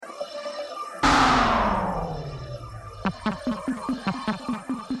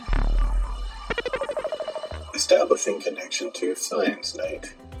Establishing connection to Science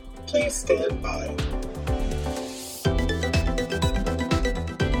Night. Please stand by.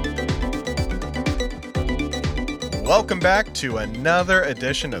 Welcome back to another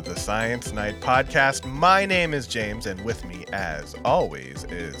edition of the Science Night podcast. My name is James, and with me, as always,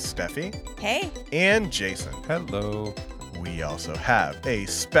 is Steffi. Hey. And Jason. Hello. We also have a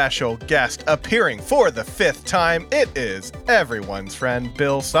special guest appearing for the 5th time. It is everyone's friend,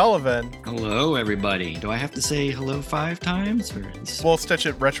 Bill Sullivan. Hello, everybody. Do I have to say hello 5 times? We'll stitch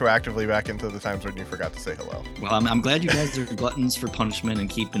it retroactively back into the times when you forgot to say hello. Well, I'm glad you guys are gluttons for punishment and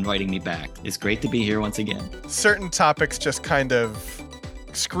keep inviting me back. It's great to be here once again. Certain topics just kind of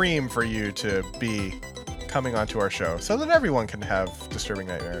scream for you to be coming onto our show so that everyone can have disturbing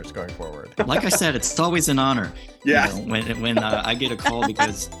nightmares going forward. Like I said, it's always an honor. Yeah. You know, when I get a call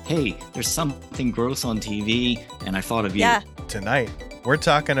because, hey, there's something gross on TV and I thought of you. Yeah. Tonight, we're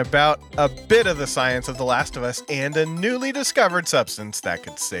talking about a bit of the science of The Last of Us and a newly discovered substance that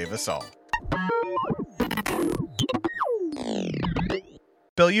could save us all.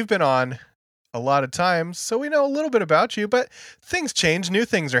 Bill, you've been on a lot of times, so we know a little bit about you, but things change, new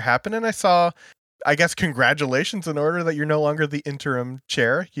things are happening. I saw, I guess, congratulations in order that you're no longer the interim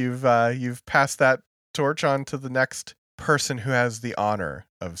chair. You've passed that torch on to the next person who has the honor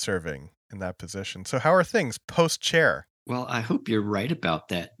of serving in that position. So how are things post-chair? Well, I hope you're right about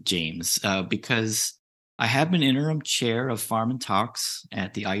that, James, because I have been interim chair of Pharm and Tox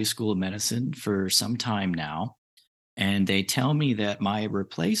at the IU School of Medicine for some time now, and they tell me that my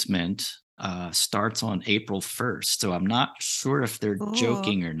replacement starts on April 1st. So I'm not sure if they're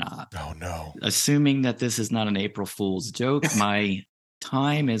joking or not. Oh, no. Assuming that this is not an April Fool's joke, my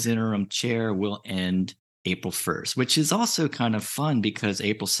time as interim chair will end April 1st, which is also kind of fun because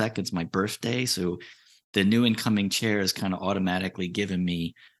April 2nd is my birthday. So the new incoming chair is kind of automatically giving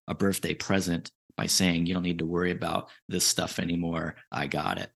me a birthday present by saying, you don't need to worry about this stuff anymore. I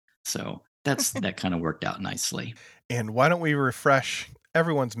got it. So that kind of worked out nicely. And why don't we refresh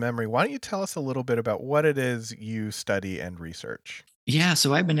everyone's memory? Why don't you tell us a little bit about what it is you study and research? Yeah,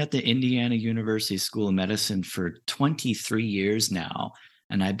 so I've been at the Indiana University School of Medicine for 23 years now,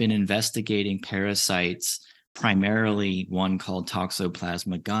 and I've been investigating parasites, primarily one called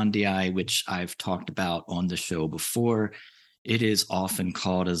Toxoplasma gondii, which I've talked about on the show before. It is often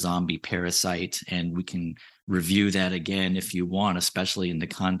called a zombie parasite, and we can review that again if you want, especially in the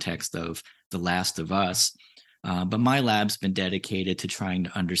context of The Last of Us. But my lab's been dedicated to trying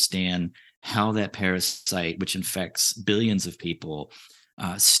to understand how that parasite, which infects billions of people,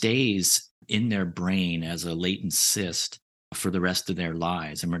 stays in their brain as a latent cyst for the rest of their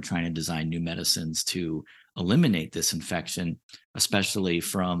lives. And we're trying to design new medicines to eliminate this infection, especially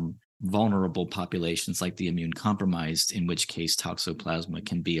from vulnerable populations like the immune compromised, in which case Toxoplasma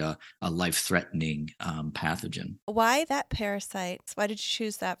can be a life-threatening pathogen. Why that parasite? Why did you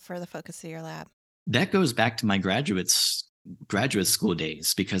choose that for the focus of your lab? That goes back to my graduate school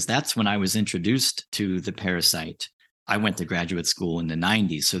days, because that's when I was introduced to the parasite. I went to graduate school in the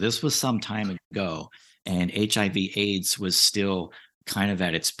 90s, so this was some time ago, and HIV/AIDS was still kind of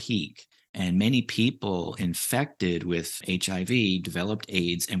at its peak. And many people infected with HIV developed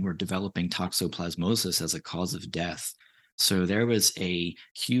AIDS and were developing toxoplasmosis as a cause of death. So there was a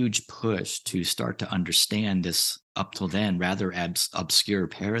huge push to start to understand this, up till then, rather obscure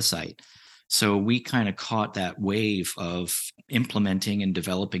parasite. So we kind of caught that wave of implementing and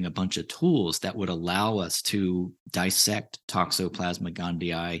developing a bunch of tools that would allow us to dissect Toxoplasma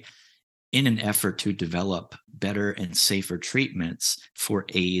gondii in an effort to develop better and safer treatments for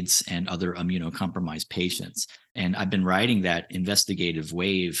AIDS and other immunocompromised patients. And I've been riding that investigative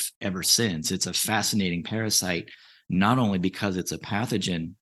wave ever since. It's a fascinating parasite, not only because it's a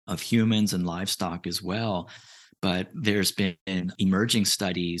pathogen of humans and livestock as well, but there's been emerging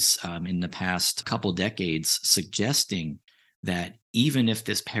studies in the past couple decades suggesting that even if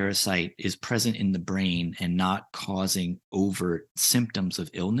this parasite is present in the brain and not causing overt symptoms of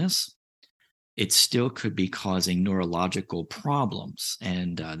illness, it still could be causing neurological problems.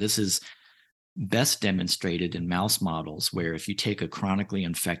 And this is best demonstrated in mouse models, where if you take a chronically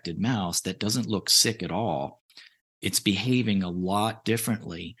infected mouse that doesn't look sick at all, it's behaving a lot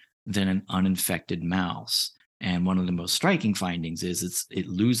differently than an uninfected mouse. And one of the most striking findings is it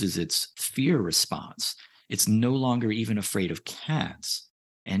loses its fear response. It's no longer even afraid of cats.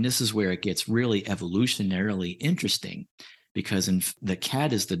 And this is where it gets really evolutionarily interesting, because the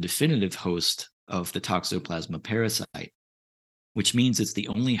cat is the definitive host of the Toxoplasma parasite, which means it's the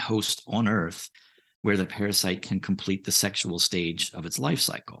only host on Earth where the parasite can complete the sexual stage of its life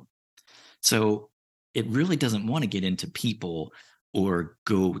cycle. So it really doesn't want to get into people or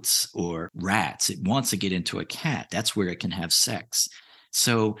goats or rats. It wants to get into a cat. That's where it can have sex.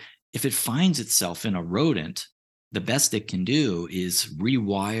 So if it finds itself in a rodent, the best it can do is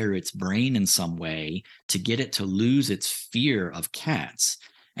rewire its brain in some way to get it to lose its fear of cats.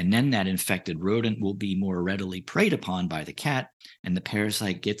 And then that infected rodent will be more readily preyed upon by the cat, and the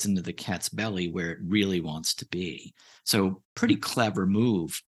parasite gets into the cat's belly where it really wants to be. So pretty clever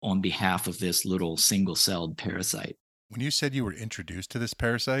move on behalf of this little single-celled parasite. When you said you were introduced to this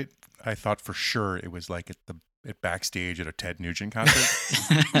parasite, I thought for sure it was like at backstage at a Ted Nugent concert.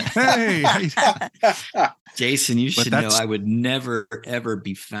 Hey! Jason, you should know I would never, ever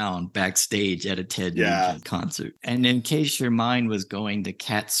be found backstage at a Ted Nugent concert. And in case your mind was going to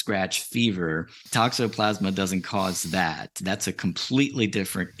cat scratch fever, toxoplasma doesn't cause that. That's a completely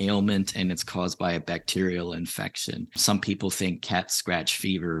different ailment, and it's caused by a bacterial infection. Some people think cat scratch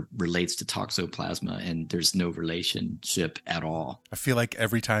fever relates to toxoplasma, and there's no relationship at all. I feel like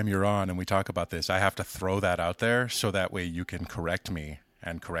every time you're on and we talk about this, I have to throw that out there so that way you can correct me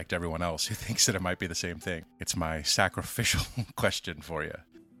and correct everyone else who thinks that it might be the same thing. It's my sacrificial question for you.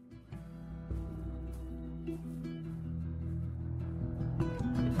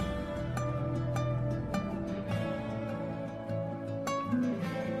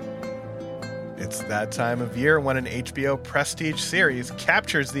 It's that time of year when an HBO prestige series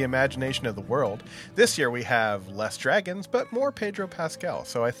captures the imagination of the world. This year we have less dragons, but more Pedro Pascal,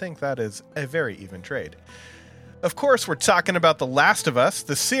 so I think that is a very even trade. Of course, we're talking about The Last of Us,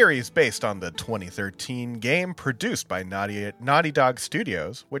 the series based on the 2013 game produced by Naughty Dog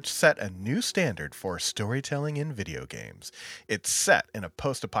Studios, which set a new standard for storytelling in video games. It's set in a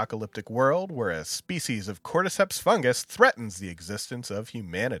post-apocalyptic world where a species of cordyceps fungus threatens the existence of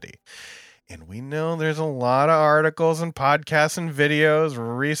humanity. And we know there's a lot of articles and podcasts and videos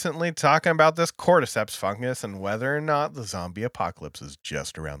recently talking about this cordyceps fungus and whether or not the zombie apocalypse is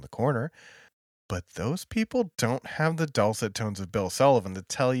just around the corner. But those people don't have the dulcet tones of Bill Sullivan to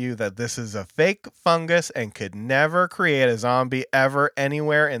tell you that this is a fake fungus and could never create a zombie ever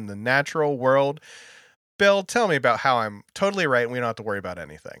anywhere in the natural world. Bill, tell me about how I'm totally right and we don't have to worry about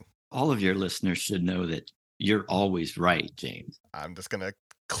anything. All of your listeners should know that you're always right, James. I'm just going to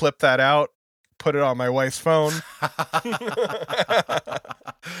clip that out, put it on my wife's phone.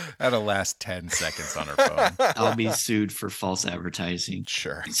 That'll last 10 seconds on her phone. I'll be sued for false advertising.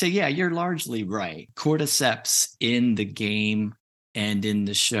 Sure. So yeah, you're largely right. Cordyceps in the game and in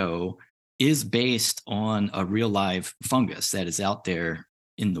the show is based on a real live fungus that is out there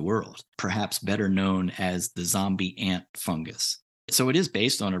in the world, perhaps better known as the zombie ant fungus. So it is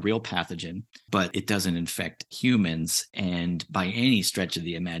based on a real pathogen, but it doesn't infect humans, and by any stretch of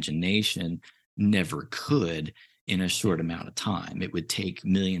the imagination, never could in a short amount of time. It would take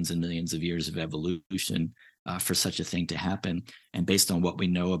millions and millions of years of evolution for such a thing to happen. And based on what we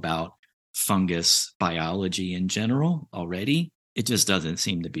know about fungus biology in general already, it just doesn't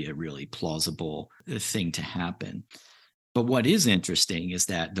seem to be a really plausible thing to happen. But what is interesting is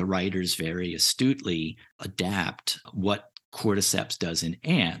that the writers very astutely adapt what cordyceps does in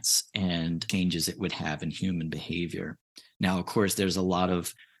ants and changes it would have in human behavior. Now, of course, there's a lot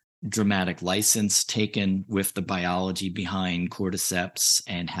of dramatic license taken with the biology behind cordyceps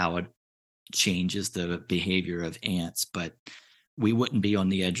and how it changes the behavior of ants, but we wouldn't be on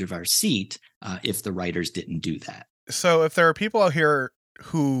the edge of our seat if the writers didn't do that. So if there are people out here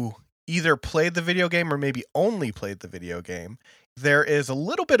who either played the video game or maybe only played the video game, there is a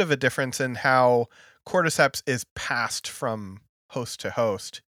little bit of a difference in how cordyceps is passed from host to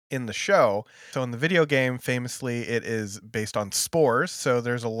host in the show. So in the video game, famously, it is based on spores. So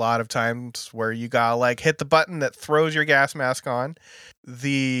there's a lot of times where you gotta like hit the button that throws your gas mask on.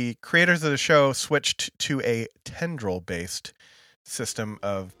 The creators of the show switched to a tendril-based system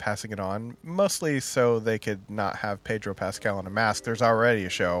of passing it on, mostly so they could not have Pedro Pascal in a mask. There's already a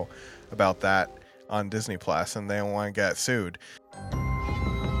show about that on Disney Plus, and they don't want to get sued.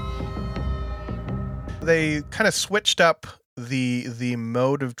 They kind of switched up the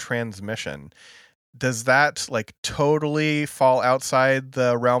mode of transmission. Does that like totally fall outside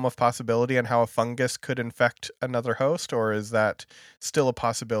the realm of possibility on how a fungus could infect another host, or is that still a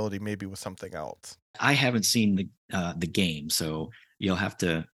possibility maybe with something else? I haven't seen the game, so you'll have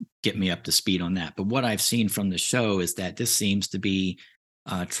to get me up to speed on that. But what I've seen from the show is that this seems to be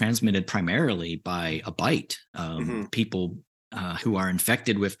transmitted primarily by a bite. People who are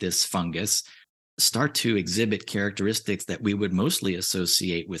infected with this fungus start to exhibit characteristics that we would mostly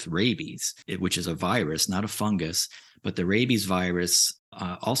associate with rabies, which is a virus, not a fungus. But the rabies virus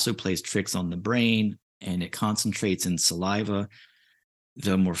also plays tricks on the brain, and it concentrates in saliva.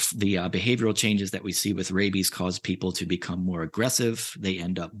 The behavioral changes that we see with rabies cause people to become more aggressive. They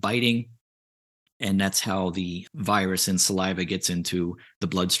end up biting. And that's how the virus in saliva gets into the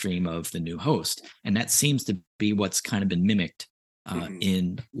bloodstream of the new host. And that seems to be what's kind of been mimicked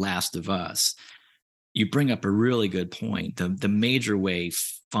in Last of Us. You bring up a really good point. The major way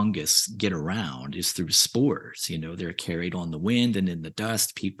fungus get around is through spores. They're carried on the wind and in the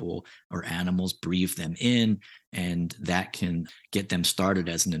dust. People or animals breathe them in, and that can get them started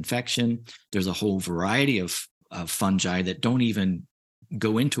as an infection. There's a whole variety of fungi that don't even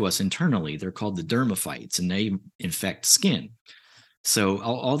go into us internally. They're called the dermophytes, and they infect skin. So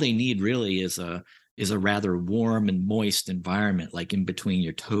all they need really is a rather warm and moist environment, like in between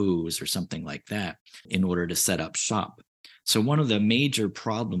your toes or something like that, in order to set up shop. So one of the major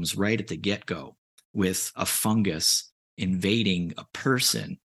problems right at the get-go with a fungus invading a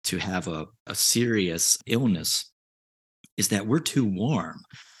person to have a serious illness is that we're too warm.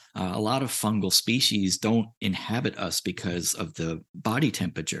 A lot of fungal species don't inhabit us because of the body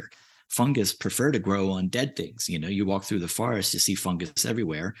temperature. Fungus prefer to grow on dead things. You walk through the forest, you see fungus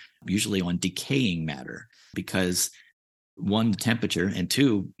everywhere, usually on decaying matter, because one, the temperature, and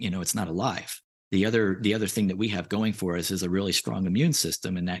two, it's not alive. The other thing that we have going for us is a really strong immune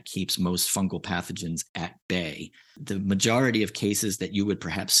system, and that keeps most fungal pathogens at bay. The majority of cases that you would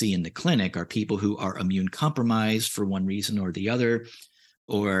perhaps see in the clinic are people who are immune compromised for one reason or the other,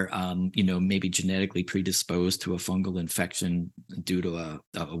 or maybe genetically predisposed to a fungal infection due to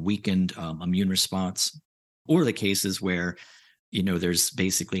a weakened immune response, or the cases where there's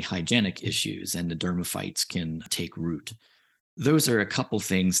basically hygienic issues and the dermophytes can take root. Those are a couple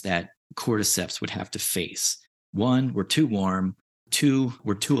things that cordyceps would have to face. One, we're too warm. Two,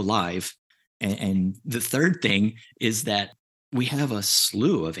 we're too alive. And the third thing is that we have a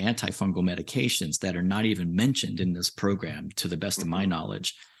slew of antifungal medications that are not even mentioned in this program, to the best of my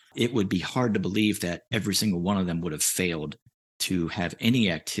knowledge. It would be hard to believe that every single one of them would have failed to have any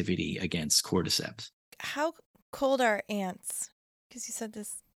activity against cordyceps. How cold are ants? Because you said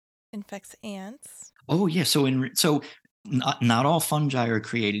this infects ants. Oh, yeah. So not all fungi are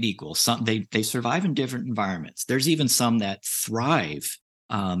created equal. Some they survive in different environments. There's even some that thrive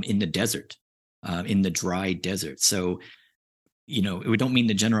in the desert, in the dry desert. So we don't mean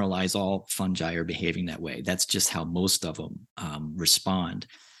to generalize all fungi are behaving that way. That's just how most of them respond.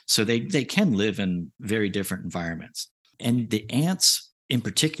 So they can live in very different environments. And the ants in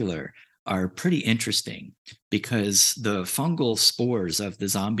particular are pretty interesting because the fungal spores of the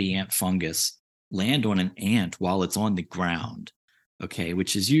zombie ant fungus land on an ant while it's on the ground, okay,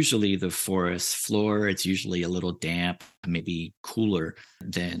 which is usually the forest floor. It's usually a little damp, maybe cooler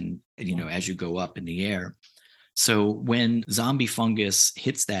than, as you go up in the air. So when zombie fungus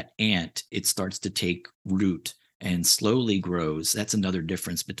hits that ant, it starts to take root and slowly grows. That's another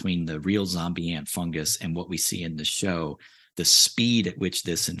difference between the real zombie ant fungus and what we see in the show. The speed at which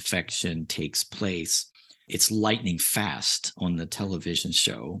this infection takes place, it's lightning fast on the television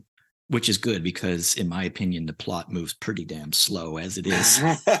show, which is good because, in my opinion, the plot moves pretty damn slow as it is.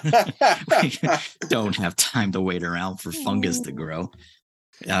 We don't have time to wait around for fungus to grow.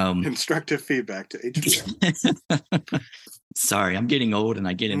 Constructive feedback to HBO. Sorry, I'm getting old and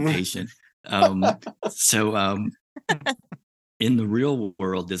I get impatient. In the real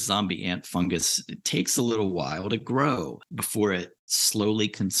world, this zombie ant fungus, it takes a little while to grow before it slowly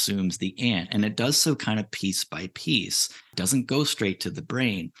consumes the ant. And it does so kind of piece by piece. It doesn't go straight to the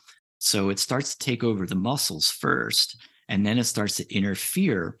brain. So it starts to take over the muscles first, and then it starts to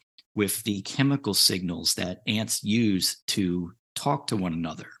interfere with the chemical signals that ants use to talk to one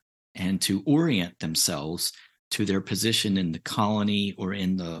another and to orient themselves to their position in the colony or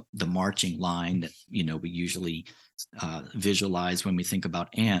in the marching line that we usually visualize when we think about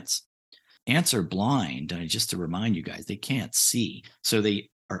ants. Ants are blind, just to remind you guys, they can't see. So they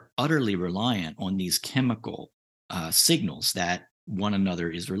are utterly reliant on these chemical signals that one another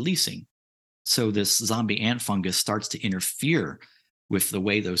is releasing. So this zombie ant fungus starts to interfere with the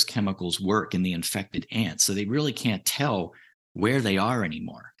way those chemicals work in the infected ants. So they really can't tell where they are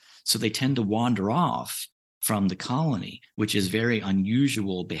anymore. So they tend to wander off from the colony, which is very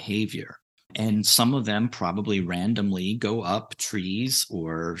unusual behavior. And some of them probably randomly go up trees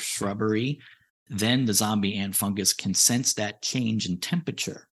or shrubbery. Then the zombie ant fungus can sense that change in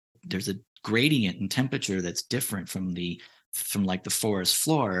temperature. There's a gradient in temperature that's different from like the forest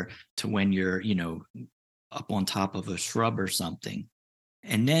floor to when you're, up on top of a shrub or something.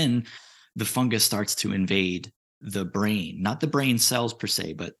 And then the fungus starts to invade the brain, not the brain cells per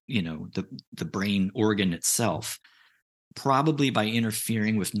se, but, the brain organ itself, probably by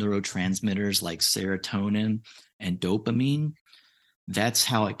interfering with neurotransmitters like serotonin and dopamine. that's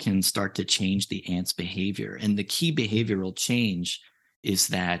how it can start to change the ant's behavior. And the key behavioral change is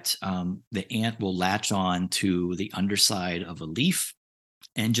that the ant will latch on to the underside of a leaf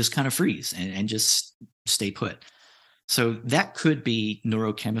and just kind of freeze and just stay put. So that could be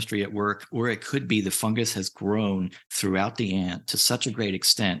neurochemistry at work, or it could be the fungus has grown throughout the ant to such a great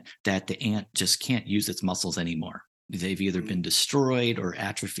extent that the ant just can't use its muscles anymore. They've either been destroyed or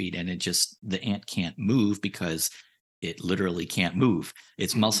atrophied, and the ant can't move because it literally can't move.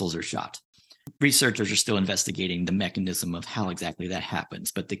 Its muscles are shot. Researchers are still investigating the mechanism of how exactly that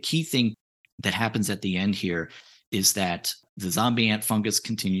happens. But the key thing that happens at the end here is that the zombie ant fungus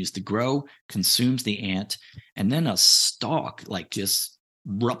continues to grow, consumes the ant, and then a stalk just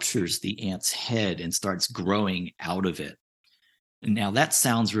ruptures the ant's head and starts growing out of it. Now, that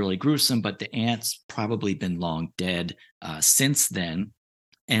sounds really gruesome, but the ant's probably been long dead since then.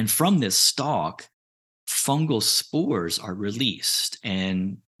 And from this stalk, fungal spores are released.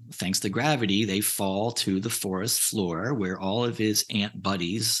 And thanks to gravity, they fall to the forest floor where all of his ant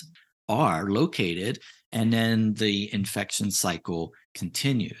buddies are located. And then the infection cycle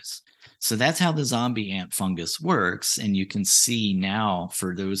continues. So that's how the zombie ant fungus works. And you can see now,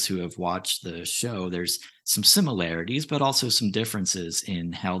 for those who have watched the show, there's some similarities, but also some differences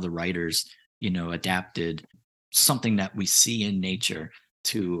in how the writers, adapted something that we see in nature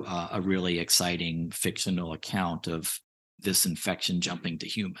to a really exciting fictional account of this infection jumping to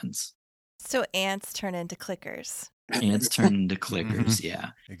humans. So ants turn into clickers. Ants turn into clickers,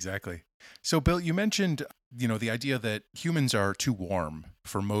 yeah. Exactly. So, Bill, you mentioned, the idea that humans are too warm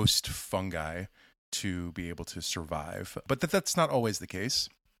for most fungi to be able to survive, but that's not always the case.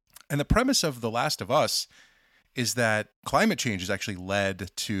 And the premise of The Last of Us is that climate change has actually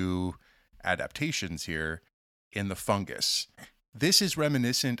led to adaptations here in the fungus. This is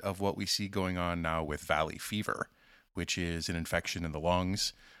reminiscent of what we see going on now with valley fever, which is an infection in the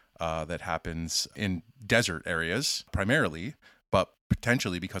lungs that happens in desert areas primarily, but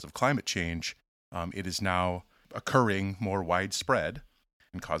potentially because of climate change, it is now occurring more widespread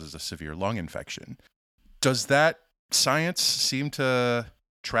and causes a severe lung infection. Does that science seem to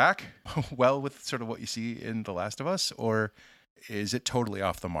track well with sort of what you see in The Last of Us, or is it totally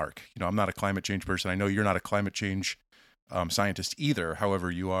off the mark? I'm not a climate change person. I know you're not a climate change scientist either.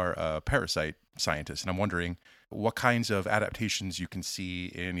 However, you are a parasite scientist, and I'm wondering what kinds of adaptations you can see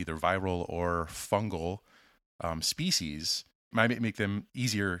in either viral or fungal species might make them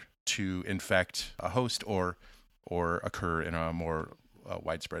easier to infect a host or occur in a more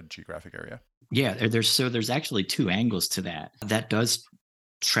widespread geographic area. Yeah, there's actually two angles to that. That does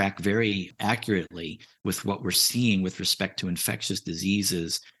track very accurately with what we're seeing with respect to infectious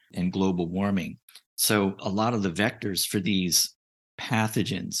diseases and global warming. So a lot of the vectors for these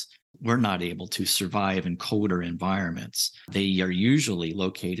pathogens were not able to survive in colder environments. They are usually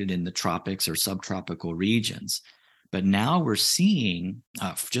located in the tropics or subtropical regions. But now we're seeing,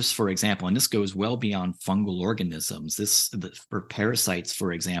 just for example, and this goes well beyond fungal organisms, for parasites,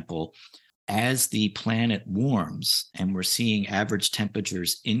 for example, as the planet warms and we're seeing average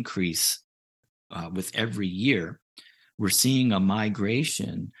temperatures increase with every year, we're seeing a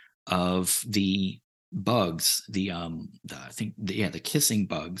migration of the bugs, the kissing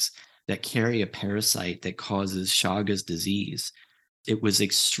bugs that carry a parasite that causes Chagas disease. It was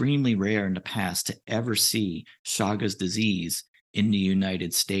extremely rare in the past to ever see Chagas disease in the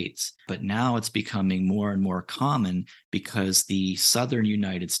United States, but now it's becoming more and more common because the southern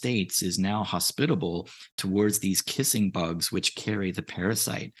United States is now hospitable towards these kissing bugs which carry the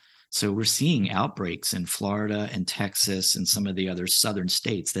parasite. So we're seeing outbreaks in Florida and Texas and some of the other southern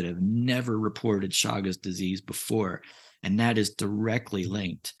states that have never reported Chagas disease before, and that is directly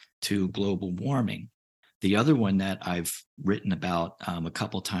linked to global warming. The other one that I've written about a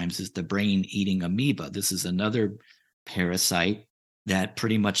couple times is the brain-eating amoeba. This is another parasite that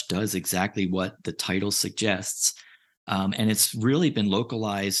pretty much does exactly what the title suggests. And it's really been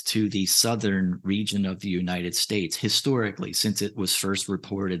localized to the southern region of the United States historically, since it was first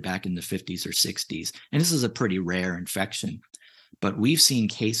reported back in the 50s or 60s. And this is a pretty rare infection. But we've seen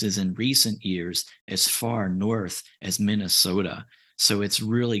cases in recent years as far north as Minnesota. So it's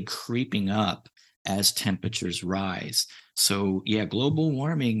really creeping up as temperatures rise. So yeah, global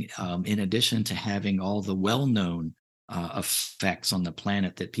warming, in addition to having all the well-known effects on the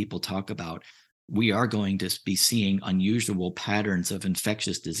planet that people talk about, we are going to be seeing unusual patterns of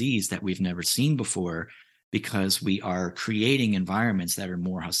infectious disease that we've never seen before because we are creating environments that are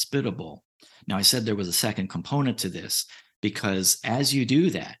more hospitable. Now, I said there was a second component to this because as you do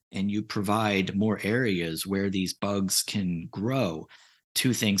that and you provide more areas where these bugs can grow,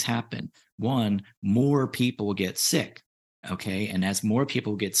 two things happen. One, more people get sick Okay. And as more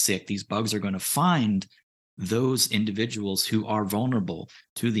people get sick, these bugs are going to find those individuals who are vulnerable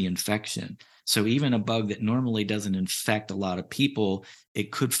to the infection. So even a bug that normally doesn't infect a lot of people,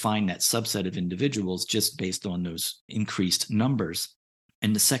 it could find that subset of individuals just based on those increased numbers.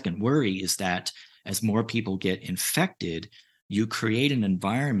 And the second worry is that as more people get infected, you create an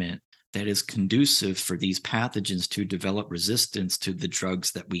environment that is conducive for these pathogens to develop resistance to the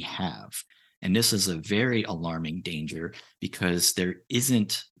drugs that we have. And this is a very alarming danger because there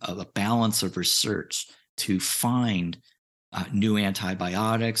isn't a balance of research to find new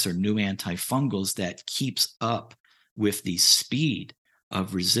antibiotics or new antifungals that keeps up with the speed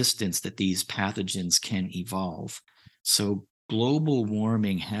of resistance that these pathogens can evolve. So global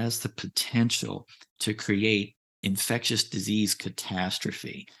warming has the potential to create infectious disease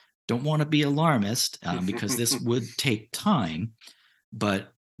catastrophe. Don't want to be alarmist because this would take time,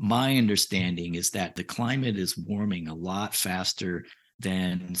 but my understanding is that the climate is warming a lot faster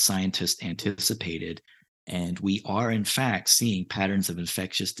than scientists anticipated. And we are, in fact, seeing patterns of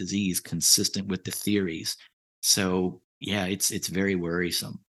infectious disease consistent with the theories. So, yeah, it's very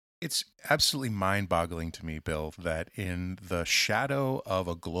worrisome. It's absolutely mind-boggling to me, Bill, that in the shadow of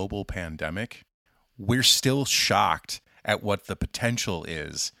a global pandemic, we're still shocked at what the potential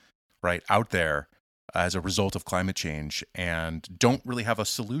is right out there as a result of climate change and don't really have a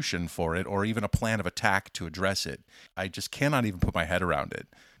solution for it or even a plan of attack to address it. I just cannot even put my head around it.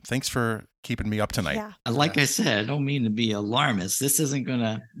 Thanks for keeping me up tonight. Yeah. Like I said, I don't mean to be alarmist. This isn't going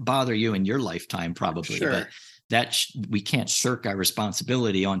to bother you in your lifetime, probably, but that we can't shirk our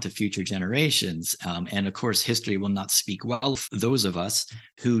responsibility onto future generations. And of course, history will not speak well of those of us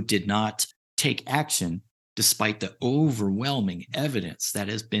who did not take action despite the overwhelming evidence that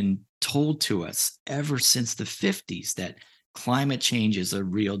has been told to us ever since the 50s that climate change is a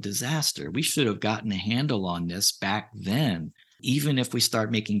real disaster. We should have gotten a handle on this back then. Even if we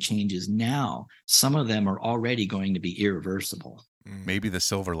start making changes now, some of them are already going to be irreversible. Maybe the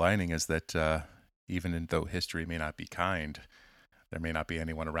silver lining is that even though history may not be kind, there may not be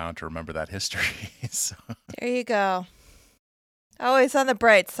anyone around to remember that history. So. There you go. Always on the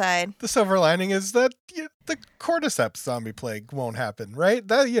bright side. The silver lining is that the cordyceps zombie plague won't happen, right?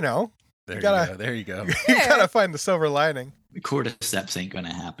 That There you go. You gotta find the silver lining. Cordyceps ain't going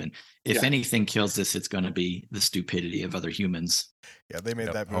to happen. If anything kills us, it's going to be the stupidity of other humans. Yeah, they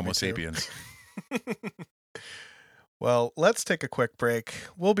made that movie Homo too. sapiens. Well, let's take a quick break.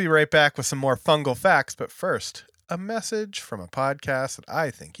 We'll be right back with some more fungal facts, but first, a message from a podcast that I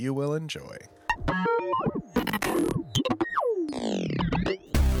think you will enjoy.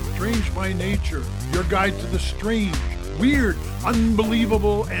 Strange by Nature, your guide to the strange, weird,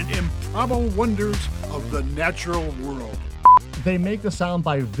 unbelievable, and improbable wonders of the natural world. They make the sound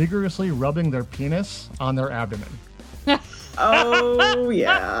by vigorously rubbing their penis on their abdomen. Oh,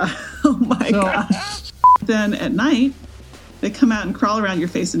 yeah. Oh, my gosh. Then at night, they come out and crawl around your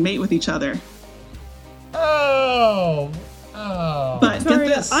face and mate with each other. Oh. But Sorry,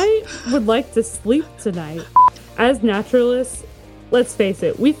 get this. I would like to sleep tonight. As naturalists, let's face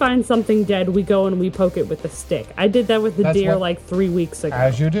it, we find something dead, we go and we poke it with a stick. I did that with the deer like 3 weeks ago.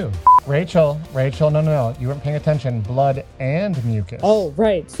 As you do. Rachel, no. You weren't paying attention. Blood and mucus. Oh,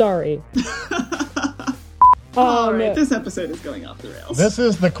 right. Sorry. All right, this episode is going off the rails. This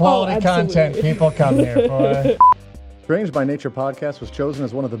is the quality content people come here for. Strange by Nature podcast was chosen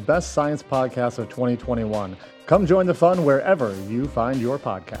as one of the best science podcasts of 2021. Come join the fun wherever you find your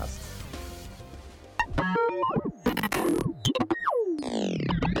podcasts.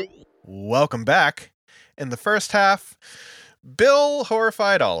 Welcome back. In the first half, Bill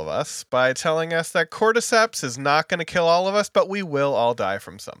horrified all of us by telling us that cordyceps is not going to kill all of us, but we will all die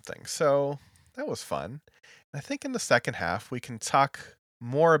from something. So that was fun. I think in the second half, we can talk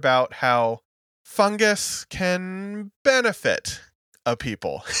more about how fungus can benefit a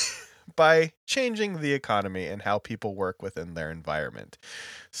people by changing the economy and how people work within their environment.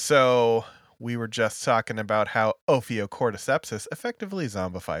 So we were just talking about how Ophiocordycepsis effectively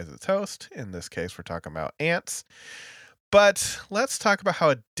zombifies its host. In this case, we're talking about ants. But let's talk about how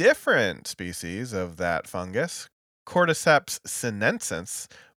a different species of that fungus, Cordyceps sinensis,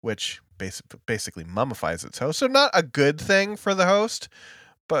 which basically mummifies its host. So not a good thing for the host,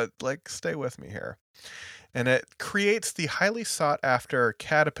 but stay with me here. And it creates the highly sought after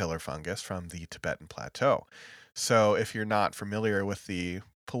caterpillar fungus from the Tibetan Plateau. So if you're not familiar with the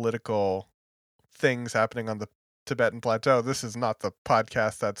political things happening on the Tibetan Plateau, this is not the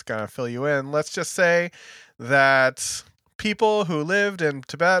podcast that's going to fill you in. Let's just say that people who lived in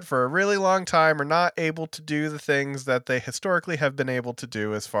Tibet for a really long time are not able to do the things that they historically have been able to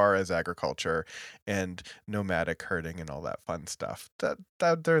do as far as agriculture and nomadic herding and all that fun stuff.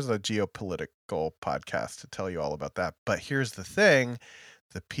 That there's a geopolitical podcast to tell you all about that. But here's the thing,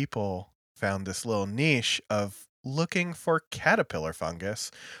 the people found this little niche of looking for caterpillar fungus,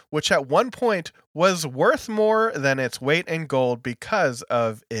 which at one point was worth more than its weight in gold because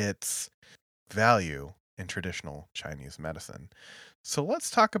of its value in traditional Chinese medicine. So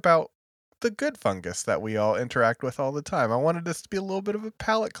let's talk about the good fungus that we all interact with all the time. I wanted this to be a little bit of a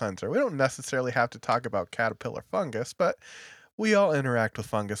palate cleanser. We don't necessarily have to talk about caterpillar fungus, but we all interact with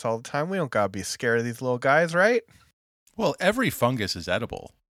fungus all the time. We don't gotta be scared of these little guys, right? Well, every fungus is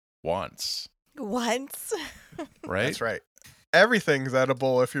edible once. Once. Right? That's right. Everything's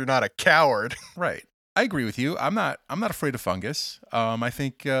edible if you're not a coward. Right. I agree with you. I'm not afraid of fungus. I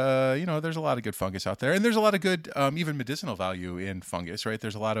think there's a lot of good fungus out there, and there's a lot of good even medicinal value in fungus. Right.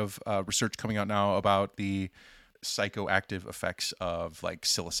 There's a lot of research coming out now about the psychoactive effects of like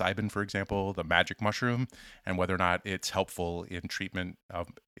psilocybin, for example, the magic mushroom, and whether or not it's helpful in treatment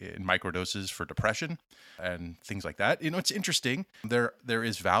in microdoses for depression and things like that. It's interesting. There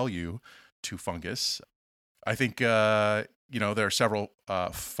is value to fungus. I think there are several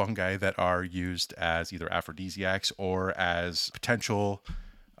fungi that are used as either aphrodisiacs or as potential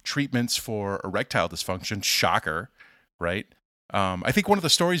treatments for erectile dysfunction. Shocker, right? I think one of the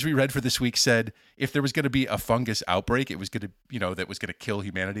stories we read for this week said if there was going to be a fungus outbreak, it was going to, that was going to kill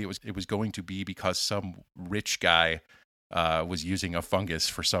humanity. It was going to be because some rich guy was using a fungus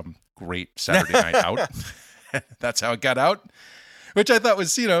for some great Saturday night out. That's how it got out, which I thought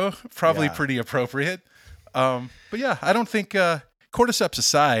was, probably pretty appropriate. But yeah, I don't think cordyceps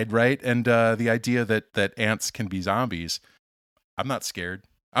aside, right? And the idea that ants can be zombies, I'm not scared.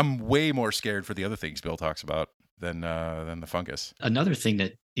 I'm way more scared for the other things Bill talks about than the fungus. Another thing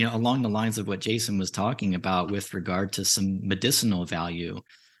that, along the lines of what Jason was talking about with regard to some medicinal value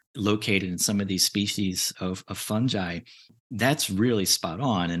located in some of these species of fungi, that's really spot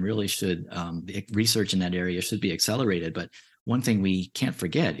on and really should, research in that area should be accelerated. But one thing we can't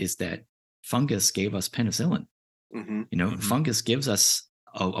forget is that fungus gave us penicillin. Mm-hmm. Fungus gives us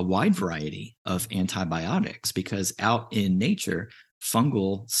a wide variety of antibiotics because out in nature,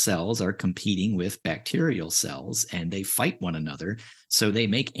 fungal cells are competing with bacterial cells and they fight one another. So they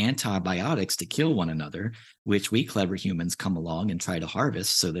make antibiotics to kill one another, which we clever humans come along and try to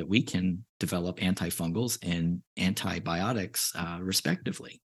harvest so that we can develop antifungals and antibiotics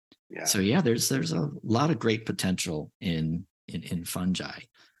respectively. Yeah. So yeah, there's a lot of great potential in fungi.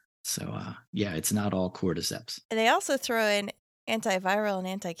 So it's not all cordyceps. They also throw in antiviral and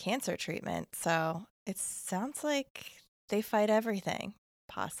anti-cancer treatment. So it sounds like they fight everything,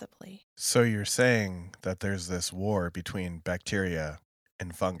 possibly. So you're saying that there's this war between bacteria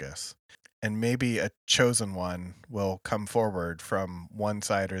and fungus, and maybe a chosen one will come forward from one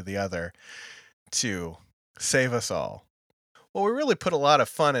side or the other to save us all. Well, we really put a lot of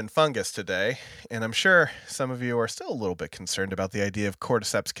fun in fungus today, and I'm sure some of you are still a little bit concerned about the idea of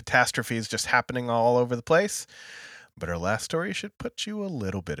cordyceps catastrophes just happening all over the place, but our last story should put you a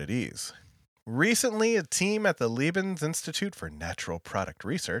little bit at ease. Recently, a team at the Leibniz Institute for Natural Product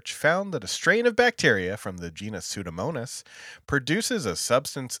Research found that a strain of bacteria from the genus Pseudomonas produces a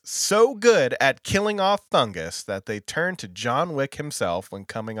substance so good at killing off fungus that they turned to John Wick himself when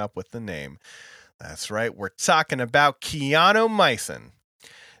coming up with the name. That's right, we're talking about chianomycin.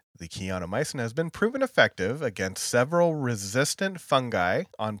 The chianomycin has been proven effective against several resistant fungi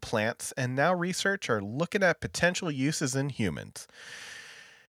on plants, and now research are looking at potential uses in humans.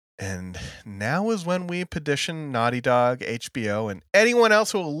 And now is when we petition Naughty Dog, HBO, and anyone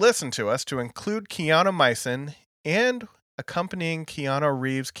else who will listen to us to include chianomycin and accompanying Keanu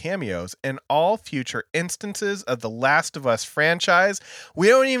Reeves cameos in all future instances of the Last of Us franchise. We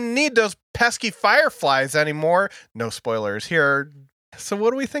don't even need those pesky fireflies anymore. No spoilers here. So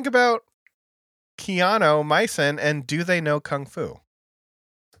what do we think about chianomycin, and do they know Kung Fu?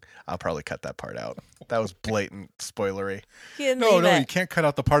 I'll probably cut that part out. That was blatant spoilery. No, you can't cut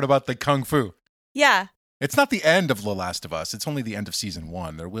out the part about the Kung Fu. Yeah. It's not the end of The Last of Us. It's only the end of season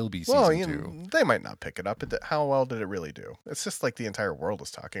 1. There will be season 2. They might not pick it up. How well did it really do? It's just like the entire world was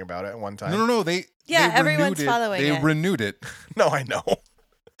talking about it at one time. No. Everyone's following it. They renewed it. No, I know.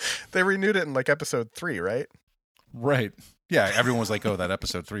 They renewed it in like episode 3, right? Right. Yeah, everyone was like, oh, that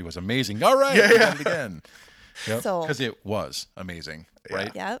episode 3 was amazing. All right, yeah. Again. Yep. Because it was amazing,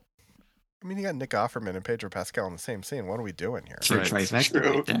 right? Yep. I mean, you got Nick Offerman and Pedro Pascal in the same scene. What are we doing here?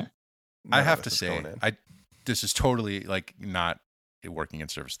 Trifecta right there. I have to say, this is totally like not working in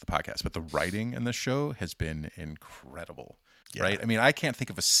service of the podcast, but the writing in the show has been incredible. Yeah. Right? I mean, I can't think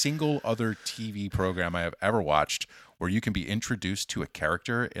of a single other TV program I have ever watched where you can be introduced to a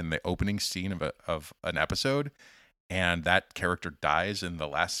character in the opening scene of an episode, and that character dies in the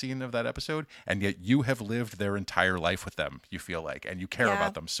last scene of that episode, and yet you have lived their entire life with them, you feel like, and you care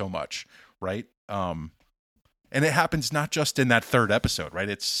about them so much, right? And it happens not just in that third episode, right?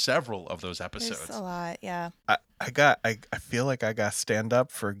 It's several of those episodes. There's a lot, yeah. I feel like I got to stand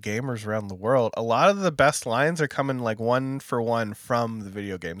up for gamers around the world. A lot of the best lines are coming like one for one from the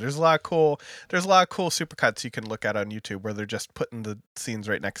video game. There's a lot of cool supercuts you can look at on YouTube where they're just putting the scenes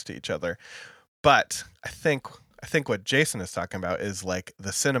right next to each other. But I think what Jason is talking about is like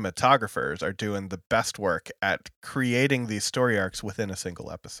the cinematographers are doing the best work at creating these story arcs within a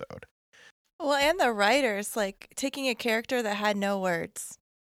single episode. Well, and the writers, like taking a character that had no words,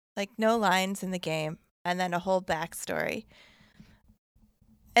 like no lines in the game, and then a whole backstory.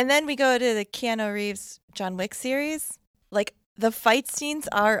 And then we go to the Keanu Reeves John Wick series. Like, the fight scenes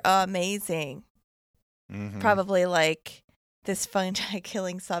are amazing. Mm-hmm. Probably like this fungi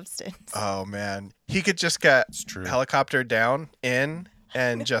killing substance. Oh, man. He could just get helicopter down in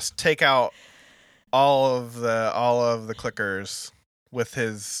and just take out all of the clickers with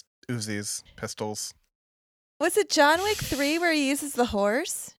his Uzis, pistols. Was it John Wick 3 where he uses the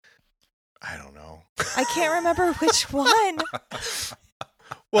horse? I don't know. I can't remember which one.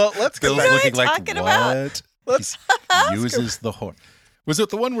 Well, let's go Bill's back. looking like, talking about? Let's he uses the horse. Was it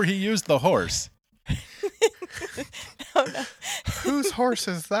the one where he used the horse? Oh, no. Whose horse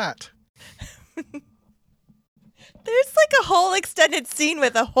is that? There's like a whole extended scene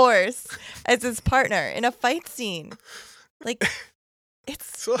with a horse as his partner in a fight scene. Like,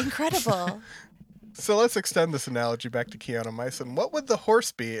 it's incredible. So let's extend this analogy back to Keanu. What would the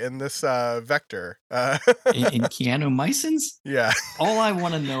horse be in this vector? In Keanu? Yeah. All I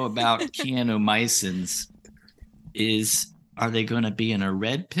want to know about Keanu is, are they going to be in a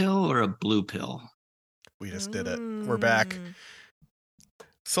red pill or a blue pill? We just did it. We're back.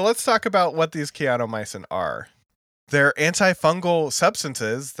 So let's talk about what these Keanu are. They're antifungal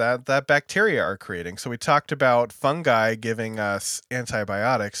substances that bacteria are creating. So we talked about fungi giving us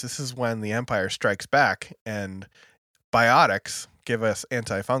antibiotics. This is when the Empire strikes back and biotics give us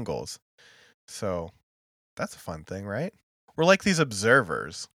antifungals. So that's a fun thing, right? We're like these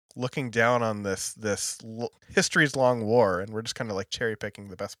observers looking down on this history's long war, and we're just kind of like cherry picking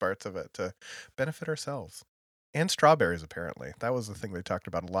the best parts of it to benefit ourselves. And strawberries, apparently. That was the thing they talked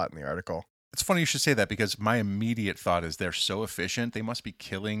about a lot in the article. It's funny you should say that because my immediate thought is they're so efficient, they must be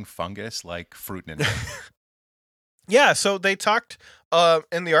killing fungus like fruit ninja. Yeah, so they talked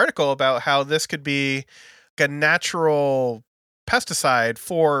in the article about how this could be a natural pesticide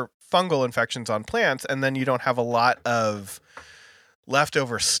for fungal infections on plants, and then you don't have a lot of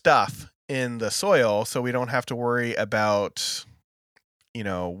leftover stuff in the soil, so we don't have to worry about,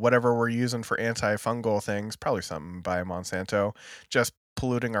 whatever we're using for antifungal things, probably something by Monsanto, just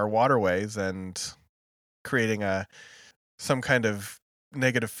polluting our waterways and creating some kind of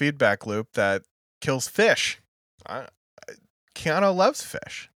negative feedback loop that kills fish. Keanu loves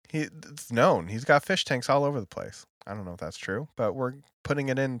fish. It's known. He's got fish tanks all over the place. I don't know if that's true, but we're putting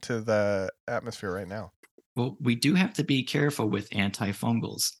it into the atmosphere right now. Well, we do have to be careful with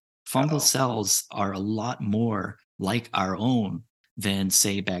antifungals. Fungal cells are a lot more like our own than,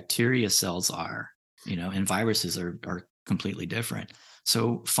 say, bacteria cells are, and viruses are completely different.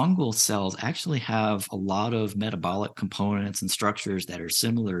 So fungal cells actually have a lot of metabolic components and structures that are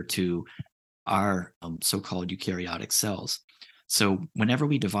similar to our so-called eukaryotic cells. So whenever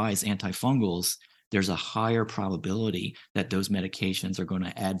we devise antifungals, there's a higher probability that those medications are going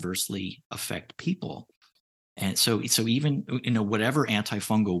to adversely affect people. And so even, whatever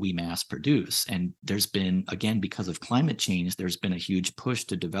antifungal we mass produce, and there's been, again, because of climate change, there's been a huge push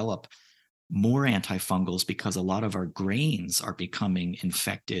to develop more antifungals because a lot of our grains are becoming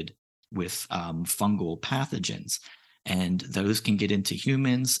infected with fungal pathogens. And those can get into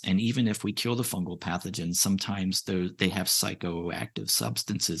humans. And even if we kill the fungal pathogens, sometimes they have psychoactive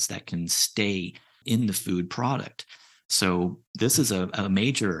substances that can stay in the food product. So this is a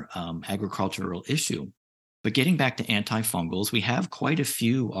major agricultural issue. But getting back to antifungals, we have quite a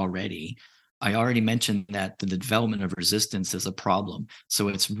few already. I already mentioned that the development of resistance is a problem. So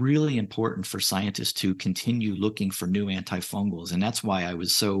it's really important for scientists to continue looking for new antifungals. And that's why I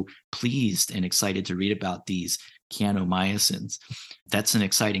was so pleased and excited to read about these Keanu. That's an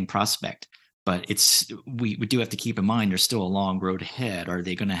exciting prospect. But we do have to keep in mind there's still a long road ahead. Are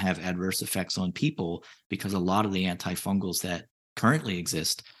they going to have adverse effects on people? Because a lot of the antifungals that currently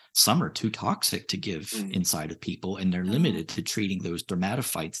exist some are too toxic to give inside of people, and they're limited to treating those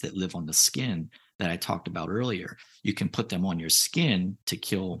dermatophytes that live on the skin that I talked about earlier. You can put them on your skin to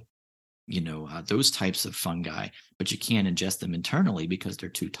kill, those types of fungi, but you can't ingest them internally because they're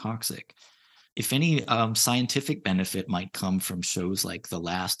too toxic. If any scientific benefit might come from shows like The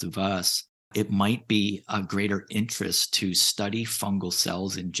Last of Us, it might be a greater interest to study fungal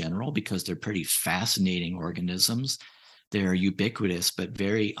cells in general because they're pretty fascinating organisms. They're ubiquitous, but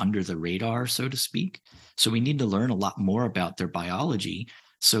very under the radar, so to speak. So we need to learn a lot more about their biology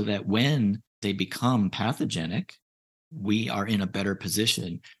so that when they become pathogenic, we are in a better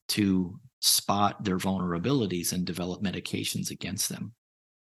position to spot their vulnerabilities and develop medications against them.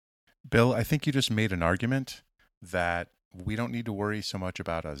 Bill, I think you just made an argument that we don't need to worry so much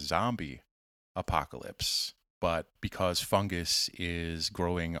about a zombie apocalypse, but because fungus is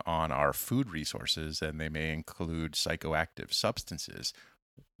growing on our food resources, and they may include psychoactive substances,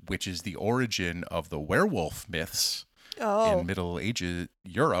 which is the origin of the werewolf myths in Middle Ages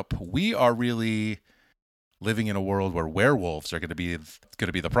Europe, we are really living in a world where werewolves are going to be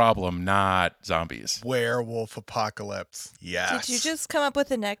the problem, not zombies. Werewolf apocalypse. Yes. Did you just come up with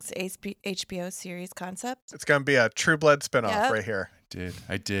the next HBO series concept? It's going to be a True Blood spinoff right here.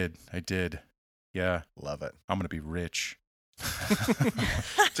 I did. Yeah. Love it. I'm going to be rich.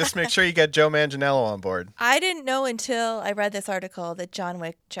 Just make sure you get Joe Manganiello on board. I didn't know until I read this article that John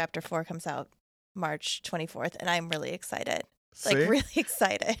Wick Chapter 4 comes out March 24th, and I'm really excited. See? Like, really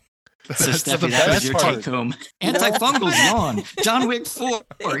excited. So, Steffi, that was your take home. Antifungals on. John Wick 4.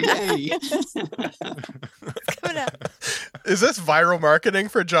 Yay. It's coming out. Is this viral marketing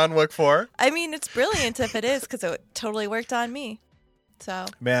for John Wick 4? I mean, it's brilliant if it is, because it totally worked on me. So,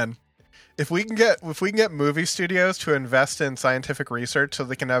 man, if we can get movie studios to invest in scientific research so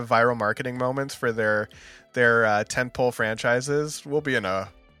they can have viral marketing moments for their tentpole franchises, we'll be in a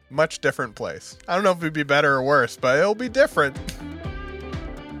much different place. I don't know if it'd be better or worse, but it'll be different.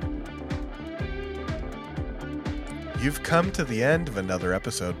 You've come to the end of another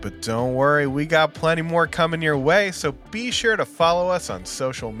episode, but don't worry, we got plenty more coming your way, so be sure to follow us on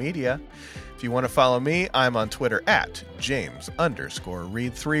social media. If you want to follow me, I'm on Twitter at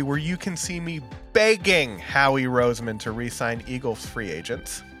James_Reed3, where you can see me begging Howie Roseman to re-sign Eagles free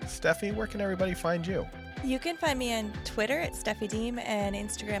agents. Steffi, where can everybody find you? you can find me on Twitter at Steffi Deem and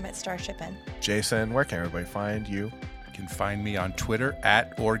Instagram at Starshipin. Jason, where can everybody find you? You can find me on Twitter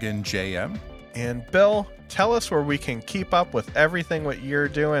at OregonJM. And Bill, tell us where we can keep up with everything what you're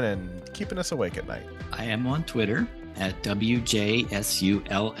doing and keeping us awake at night. I am on Twitter at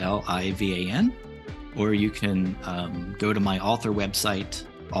WJSULLIVAN, or you can go to my author website,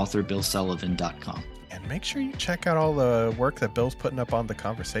 author.billsullivan.com. And make sure you check out all the work that Bill's putting up on The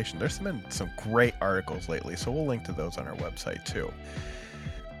Conversation. There's been some great articles lately, so we'll link to those on our website too.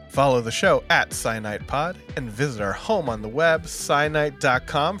 Follow the show at CyanitePod and visit our home on the web,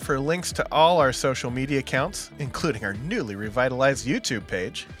 cyanite.com, for links to all our social media accounts, including our newly revitalized YouTube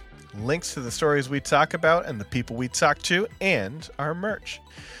page, links to the stories we talk about and the people we talk to, and our merch.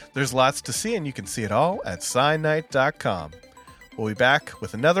 There's lots to see, and you can see it all at cyanite.com. We'll be back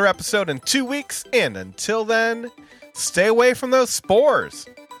with another episode in 2 weeks, and until then, stay away from those spores.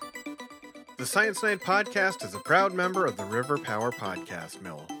 The Science Night Podcast is a proud member of the River Power Podcast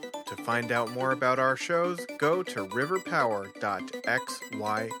Mill. To find out more about our shows, go to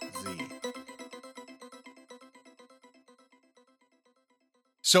riverpower.xyz.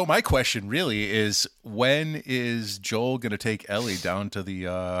 So my question really is, when is Joel going to take Ellie down to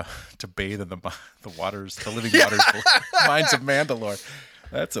the to bathe in the waters, the living waters, mines of Mandalore?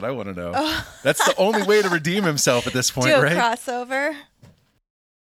 That's what I want to know. That's the only way to redeem himself at this point, Do a right? crossover.